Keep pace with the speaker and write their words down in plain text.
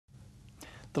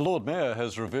The Lord Mayor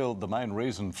has revealed the main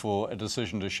reason for a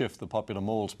decision to shift the popular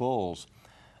mall's balls.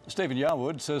 Stephen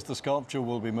Yarwood says the sculpture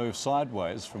will be moved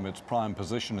sideways from its prime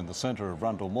position in the centre of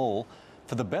Rundle Mall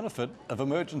for the benefit of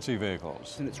emergency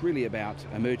vehicles. And it's really about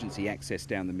emergency access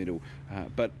down the middle,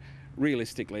 but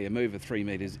realistically a move of 3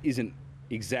 metres isn't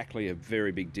exactly a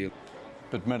very big deal.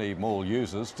 But many mall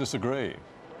users disagree.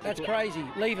 That's crazy.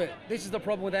 Leave it. This is the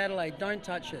problem with Adelaide. Don't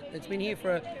touch it. It's been here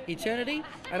for eternity,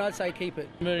 and I'd say keep it.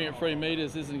 Moving at 3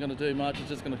 metres isn't going to do much. It's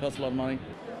just going to cost a lot of money.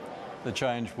 The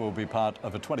change will be part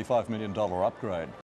of a $25 million upgrade.